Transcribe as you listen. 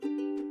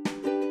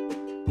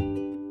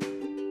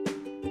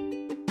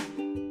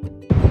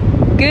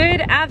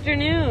Good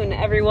afternoon,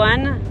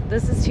 everyone.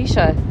 This is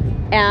Tisha.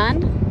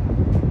 And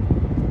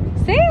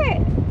say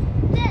it.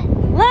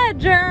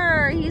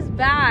 Ledger! He's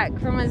back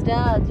from his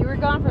dad's. You were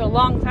gone for a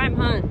long time,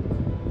 huh?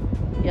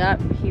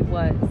 Yep, he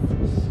was.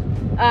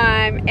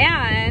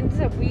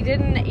 And we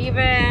didn't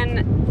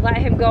even let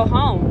him go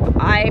home.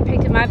 I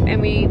picked him up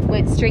and we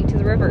went straight to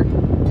the river.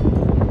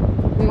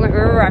 We went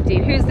river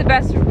rafting. Who's the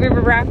best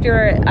river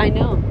rafter I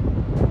know?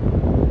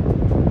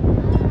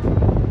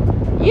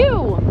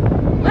 You!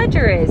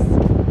 Ledger is.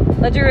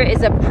 Ledger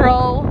is a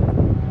pro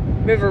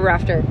river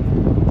rafter.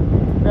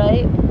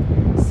 Right?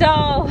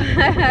 So,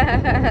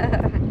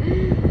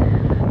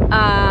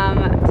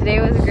 today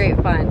was great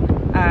fun.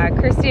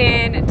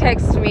 Kristen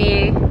texted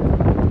me.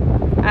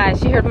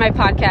 She heard my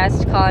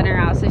podcast calling her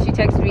out, so she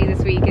texted me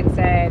this week and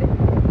said,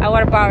 I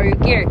want to borrow your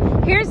gear.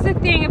 Here's the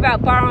thing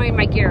about borrowing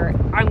my gear.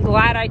 I'm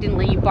glad I didn't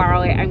let you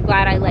borrow it. I'm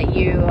glad I let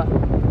you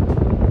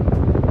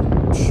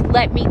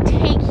let me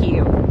take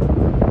you,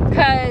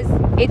 because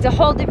it's a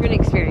whole different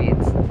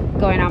experience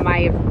going on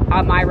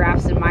my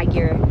rafts and my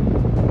gear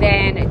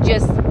than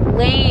just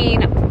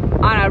laying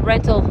on a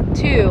rental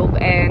tube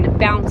and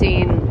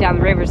bouncing down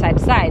the river side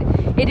to side.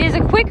 It is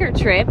a quicker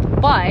trip,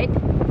 but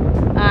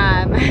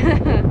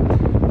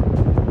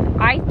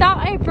I thought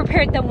I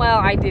prepared them well.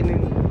 I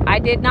didn't. I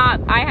did not.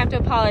 I have to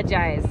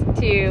apologize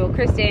to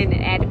Kristen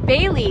and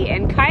Bailey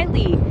and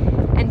Kylie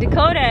and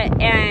Dakota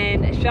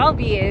and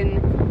Shelby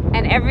and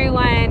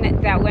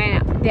everyone that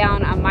went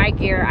down on my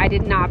gear. I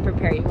did not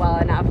prepare you well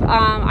enough.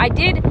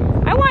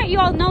 I want you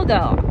all to know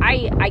though,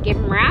 I gave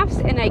them rafts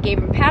and I gave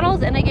them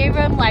paddles and I gave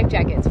them life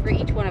jackets for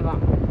each one of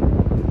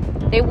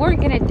them. They weren't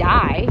gonna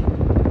die.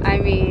 I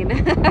mean,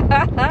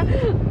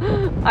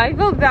 I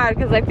feel bad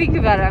because I think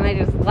about it and I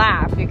just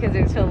laugh because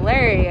it's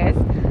hilarious.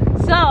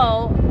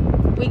 So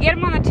we get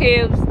them on the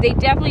tubes. They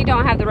definitely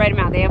don't have the right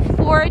amount. They have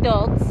 4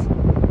 adults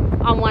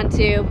on one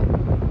tube,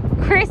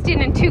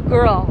 Kristen and 2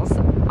 girls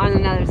on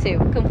another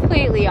tube.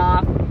 Completely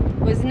off.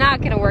 Was not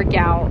going to work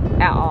out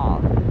at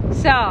all.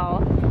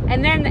 So,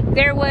 and then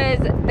there was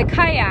the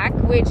kayak,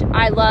 which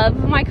I love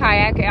my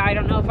kayak. I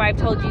don't know if I've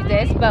told you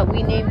this, but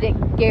we named it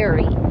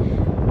Gary.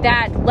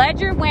 That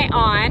Ledger went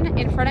on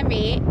in front of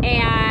me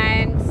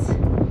and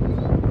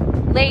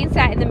Lane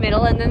sat in the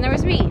middle, and then there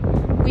was me.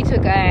 We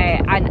took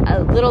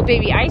a little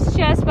baby ice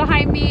chest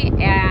behind me,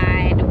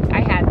 and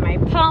I had my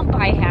pump,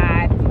 I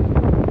had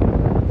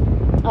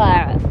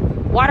a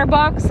water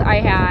box,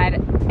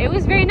 it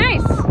was very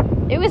nice.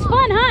 It was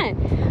fun, huh?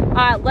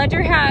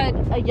 Ledger had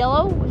a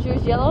yellow. Was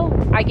yours yellow?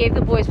 I gave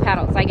the boys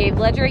paddles. I gave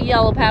Ledger a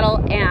yellow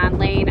paddle and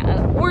Lane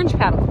an orange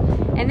paddle.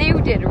 And they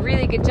did a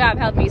really good job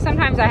helping me.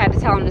 Sometimes I had to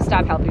tell them to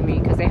stop helping me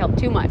because they helped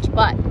too much.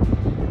 But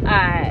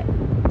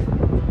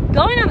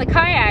going on the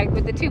kayak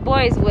with the 2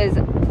 boys was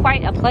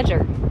quite a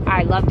pleasure.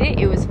 I loved it.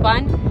 It was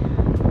fun.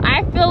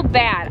 I feel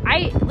bad.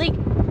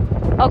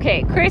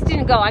 Okay, Chris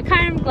didn't go. I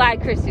kind of am glad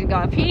Chris didn't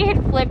go. If he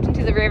had flipped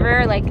into the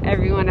river like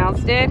everyone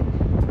else did,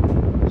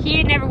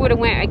 he never would have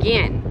went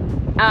again.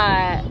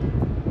 But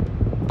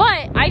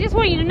I just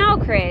want you to know,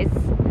 Chris,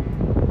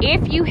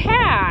 if you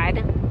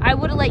had, I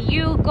would have let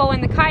you go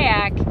in the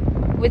kayak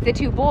with the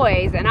 2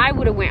 boys, and I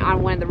would have went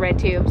on one of the red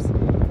tubes.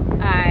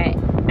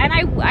 And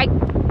I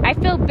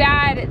feel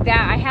bad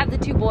that I have the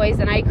 2 boys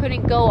and I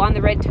couldn't go on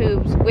the red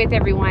tubes with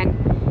everyone.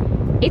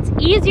 It's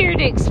easier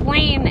to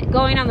explain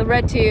going on the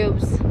red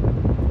tubes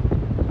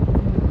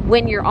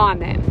when you're on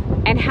them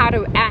and how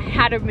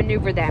to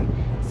maneuver them.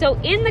 So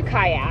in the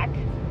kayak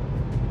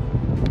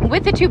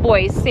with the 2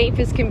 boys, safe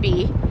as can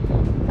be,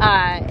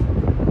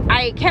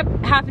 I kept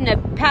having to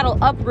paddle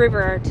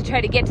upriver to try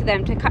to get to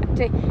them, to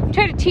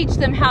try to teach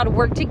them how to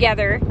work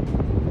together.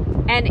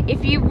 And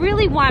if you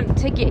really want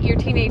to get your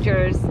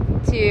teenagers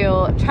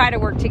to try to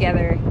work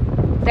together,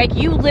 like,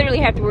 you literally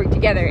have to work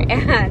together.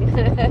 And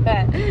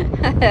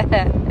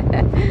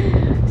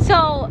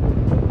so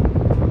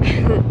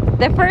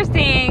the first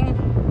thing,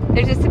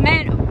 there's a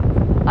cement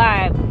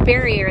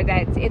barrier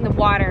that's in the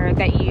water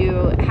that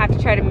you have to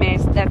try to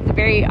miss. That's the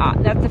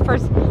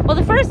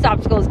first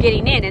obstacle is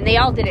getting in, and they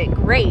all did it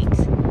great.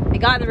 They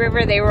got in the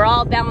river, they were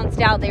all balanced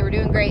out, they were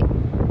doing great.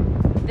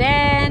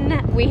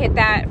 Then we hit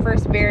that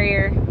first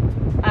barrier.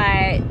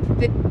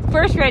 The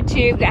first red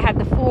tube that had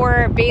the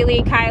 4,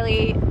 Bailey,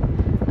 Kylie,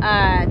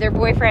 their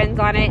boyfriends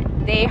on it,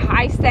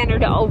 I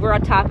centered over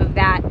on top of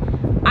that.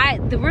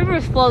 The river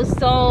flows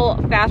so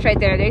fast right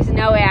there. There's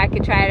no way I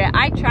could try to.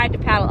 I tried to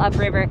paddle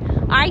upriver.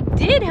 I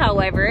did,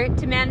 however,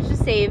 to manage to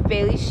save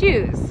Bailey's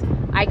shoes.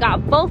 I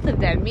got both of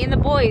them. Me and the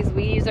boys,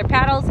 we used our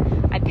paddles.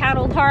 I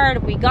paddled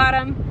hard. We got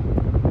them.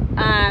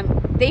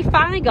 They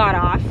finally got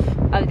off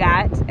of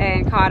that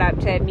and caught up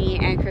to me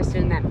and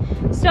Kristen and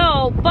them.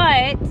 So,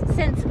 but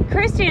since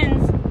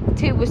Kristen's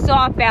tube was so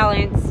off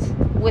balance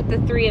with the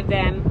 3 of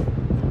them,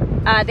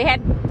 they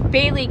had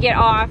Bailey get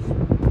off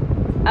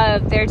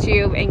of their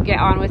tube and get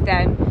on with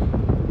them.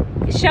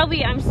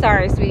 Shelby, I'm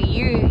sorry, sweetie,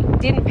 you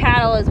didn't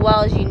paddle as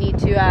well as you need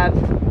to have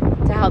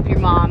to help your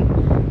mom.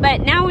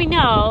 But now we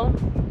know,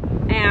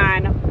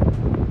 and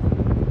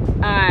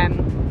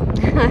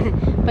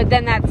But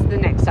then that's the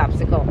next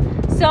obstacle.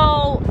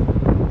 So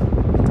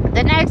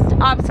the next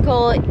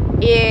obstacle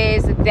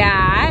is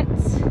that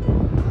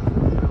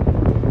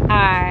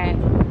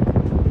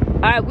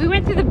we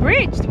went through the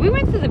bridge. We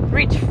went through the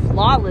bridge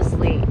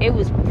flawlessly. It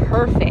was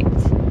perfect.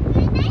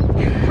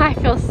 I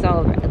feel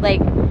so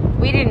like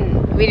we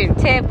didn't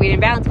tip, we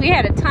didn't balance. We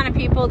had a ton of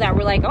people that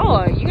were like,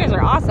 "Oh, you guys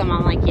are awesome."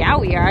 I'm like, "Yeah,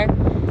 we are."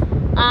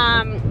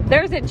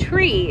 There's a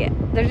tree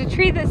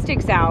that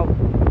sticks out,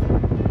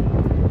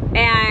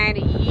 and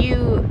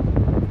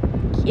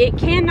it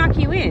can knock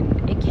you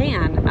in. It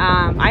can.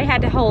 I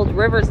had to hold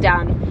Rivers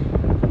down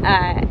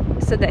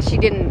so that she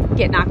didn't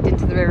get knocked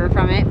into the river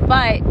from it.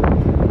 But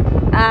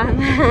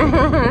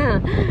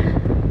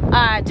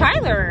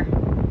Tyler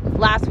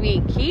last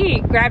week, he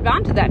grabbed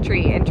onto that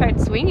tree and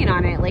tried swinging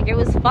on it. Like, it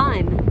was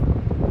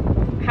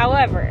fun.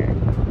 However,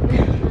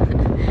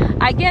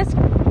 I guess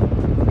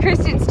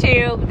Kristen's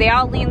tube, they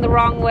all leaned the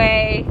wrong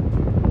way.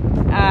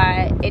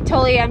 It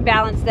totally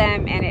unbalanced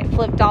them, and it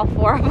flipped all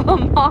 4 of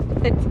them off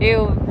the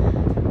tube.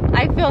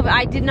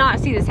 I did not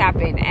see this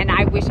happen, and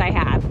I wish I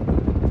had.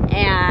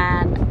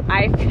 And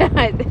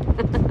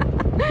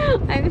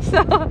I'm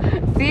so,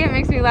 see, it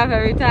makes me laugh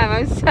every time.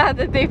 I'm sad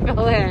that they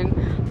fell in.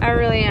 I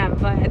really am.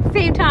 But at the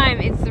same time,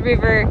 it's the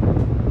river.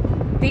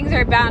 Things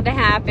are bound to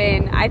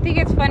happen. I think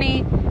it's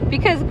funny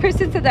because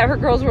Kristen said that her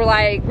girls were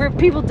like,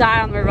 people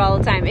die on the river all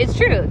the time. It's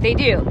true. They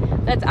do.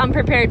 That's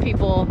unprepared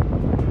people.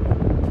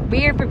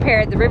 We are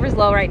prepared. The river's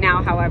low right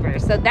now, however.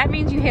 So that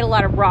means you hit a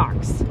lot of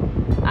rocks.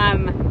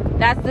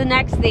 That's the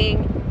next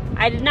thing.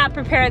 I did not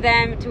prepare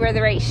them to wear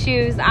the right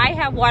shoes. I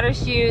have water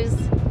shoes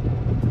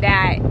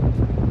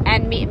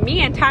and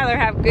me and Tyler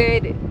have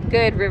good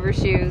river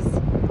shoes.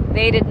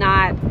 They did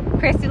not.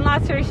 Kristen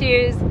lost her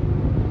shoes.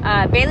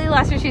 Bailey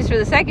lost her shoes for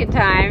the second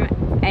time,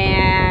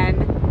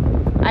 and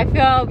I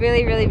feel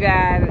really, really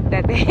bad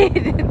that they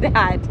did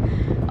that.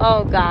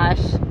 Oh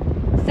gosh.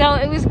 So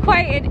it was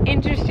quite an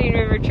interesting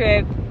river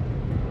trip.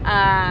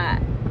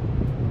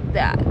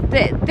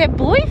 The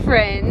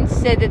boyfriend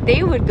said that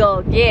they would go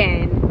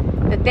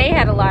again, that they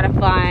had a lot of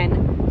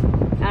fun.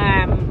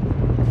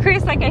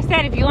 Chris, like I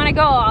said, if you want to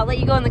go, I'll let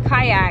you go in the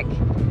kayak.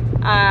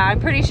 I'm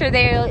pretty sure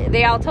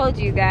they all told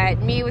you that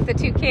me with the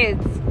 2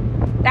 kids,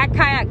 that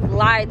kayak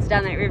glides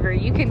down that river.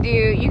 You can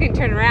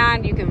turn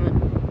around, you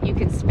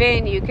can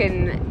spin, you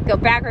can go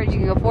backwards, you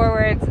can go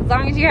forwards. As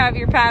long as you have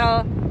your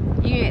paddle,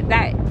 you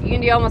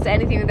can do almost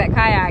anything with that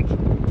kayak.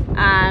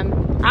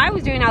 I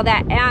was doing all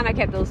that, and I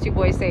kept those 2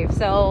 boys safe.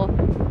 So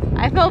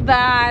I felt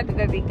bad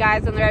that the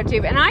guys on the red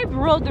tube, and I've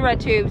rode the red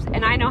tubes,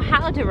 and I know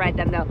how to ride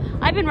them though.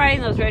 I've been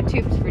riding those red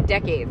tubes for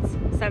decades,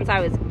 since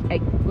I was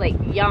like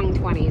young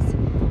 20s.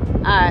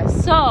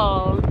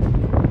 So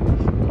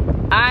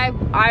I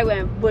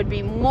would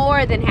be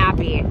more than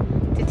happy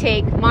to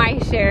take my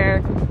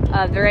share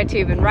of the red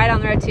tube and ride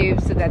on the red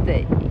tube so that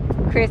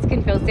Chris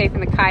can feel safe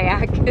in the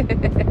kayak.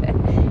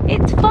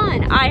 It's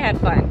fun. I had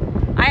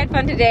fun. I had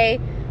fun today.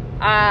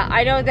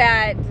 I know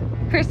that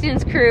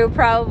Kristen's crew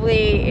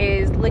probably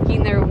is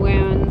licking their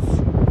wounds.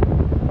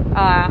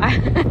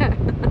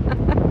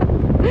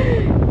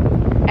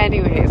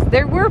 Anyways,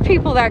 there were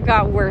people that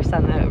got worse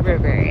on the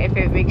river, if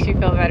it makes you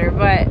feel better,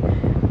 but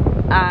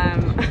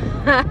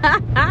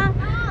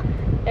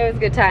it was a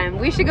good time.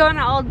 We should go on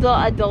an all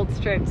adults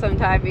trip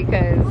sometime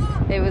because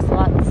it was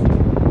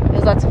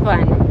lots of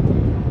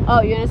fun.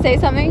 Oh, you want to say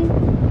something?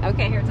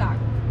 Okay, here, talk.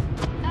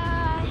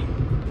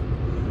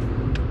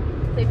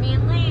 So me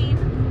and Lane,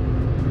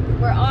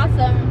 we're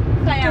awesome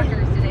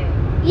kayakers today.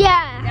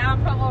 Yeah.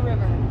 Down Provo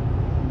River.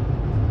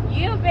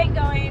 You've been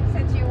going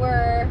since you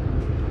were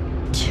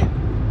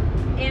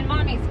in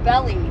Mommy's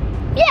belly.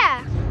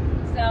 Yeah.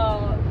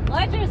 So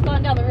Ledger's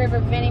gone down the river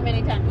many,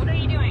 many times. What are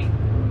you doing?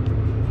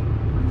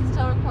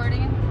 Still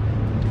recording?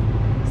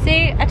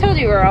 See, I told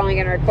you we were only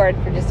going to record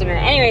for just a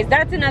minute. Anyways,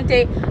 that's an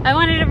update. I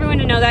wanted everyone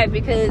to know that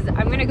because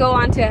I'm going to go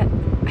on to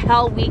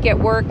Hell Week at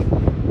work.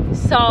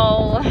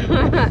 So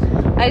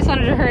I just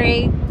wanted to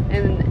hurry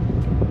and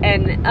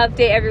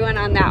update everyone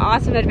on that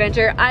awesome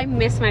adventure. I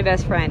miss my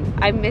best friend.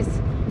 I miss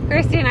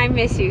Kristen. I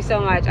miss you so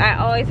much. I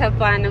always have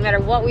fun no matter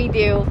what we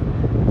do.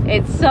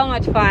 It's so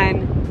much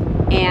fun,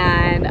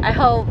 and I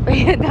hope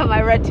that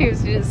my red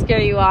tubes didn't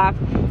scare you off.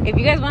 If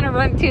you guys want to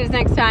run tubes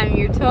next time,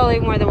 you're totally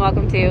more than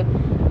welcome to.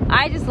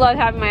 I just love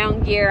having my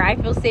own gear. I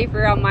feel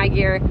safer on my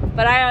gear,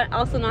 but I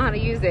also know how to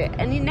use it,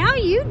 and now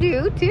you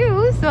do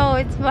too, so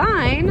it's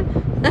fine.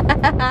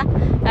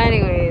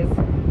 Anyways,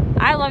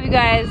 I love you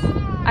guys.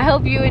 I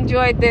hope you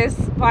enjoyed this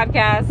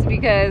podcast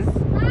because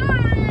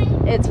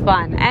it's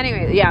fun.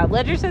 Anyway, yeah,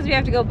 Ledger says we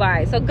have to go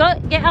by. So go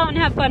get out and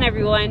have fun,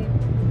 everyone.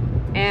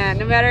 And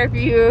no matter if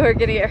you are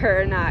going to get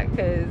hurt or not,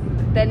 because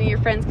then your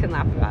friends can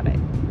laugh about it.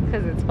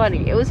 Because it's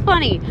funny. It was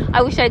funny.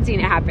 I wish I'd seen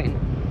it happen.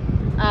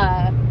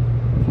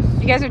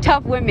 You guys are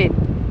tough women.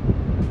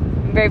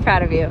 I'm very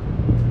proud of you.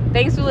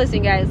 Thanks for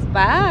listening, guys.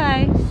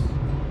 Bye.